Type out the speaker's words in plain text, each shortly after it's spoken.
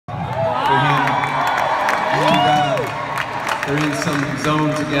They're in some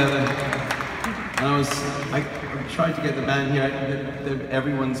zone together. And I tried to get the band here.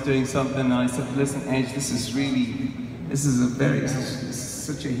 Everyone's doing something, and I said, "Listen, Edge, this is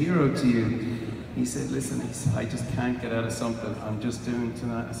such a hero to you." He said, "Listen," he said, "I just can't get out of something I'm just doing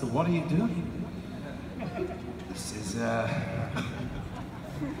tonight." I said, "What are you doing?" He says,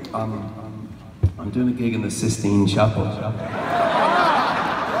 I'm doing a gig in the Sistine Chapel."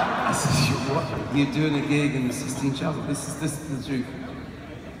 I said, "What? You're doing a gig in the Sistine Chapel? This is the truth."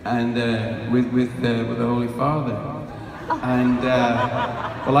 And with the Holy Father. And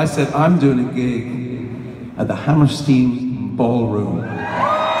well, I said, "I'm doing a gig at the Hammerstein Ballroom.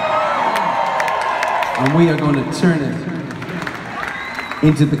 And we are going to turn it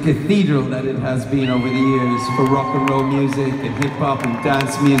into the cathedral that it has been over the years for rock and roll music and hip hop and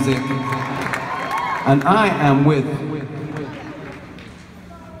dance music. And I am with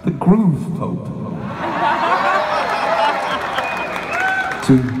the Groove Pope."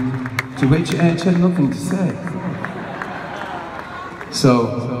 To which Edge had nothing to say. So,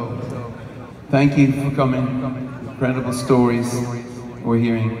 thank you for coming. Incredible stories we're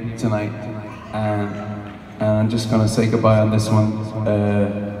hearing tonight. And I'm just gonna say goodbye on this one.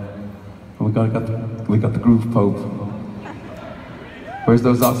 We got the Groove Pope. Where's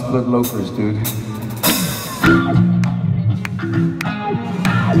those Oxblood loafers, dude?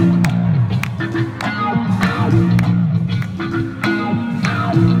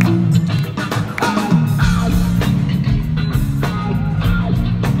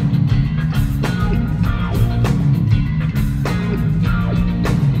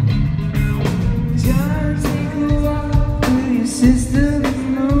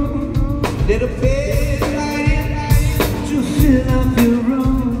 Little bit to fill up your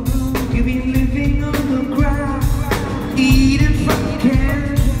room. You've been living on the ground, eating from the can.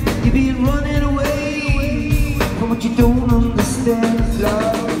 You've been running away from what you don't understand.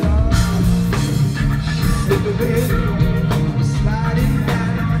 Love, little bit sliding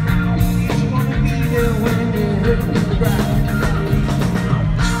down. You wanna be there when you hit the ground.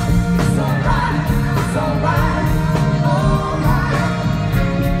 It's alright, it's alright.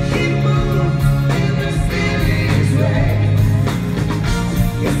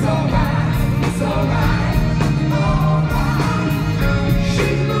 It's alright, it's alright, alright. She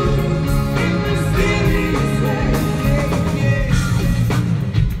moves in mysterious ways.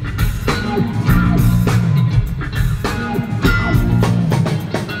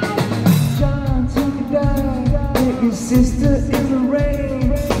 John took a dive, met your sister in the rain.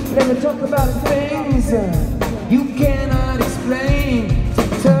 Let me talk about things you cannot explain. To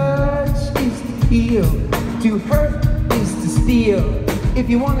touch is to feel, to hurt is to steal. If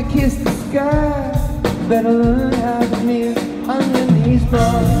you want to kiss the sky, better learn how to kneel on your knees, boy.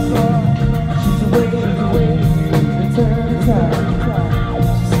 She's away, and turn the tide.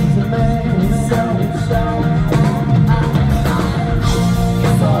 She sees a man inside.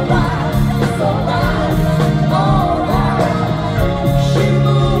 It's alright, it's alright, alright. She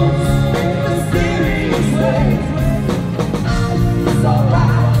moves in mysterious ways. It's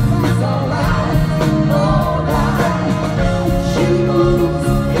alright, it's alright, alright. She moves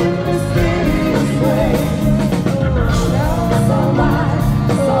in mysterious ways. It's alright,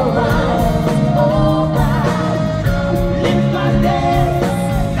 alright. Live my days,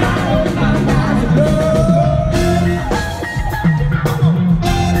 night my night.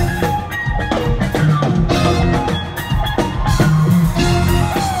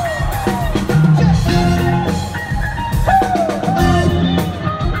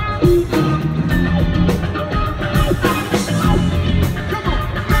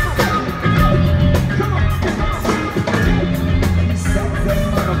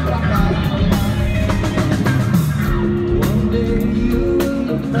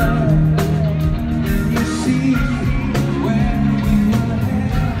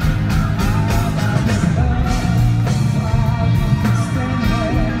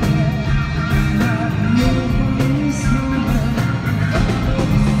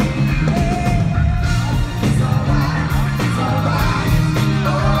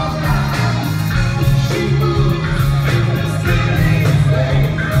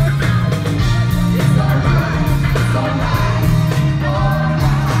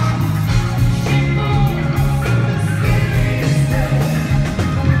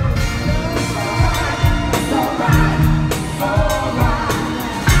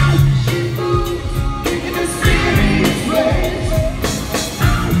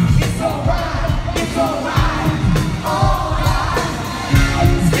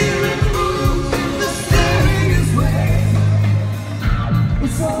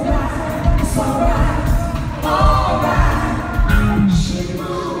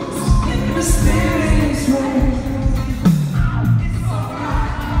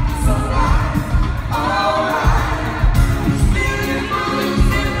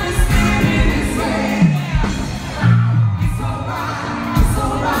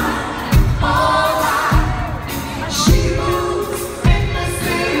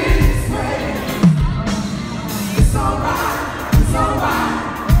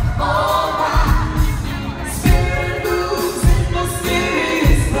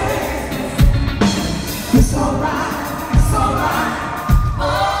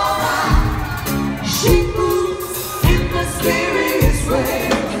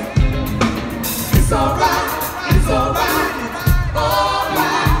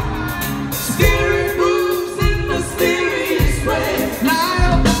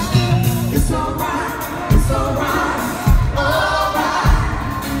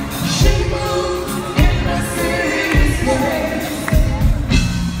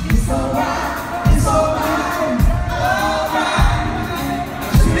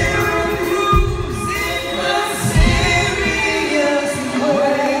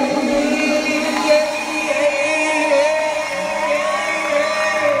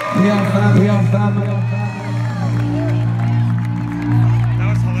 your family. That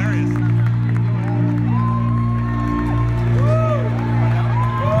was hilarious.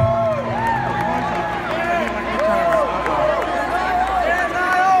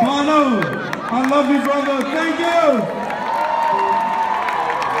 Bono, I love you, brother. Thank you.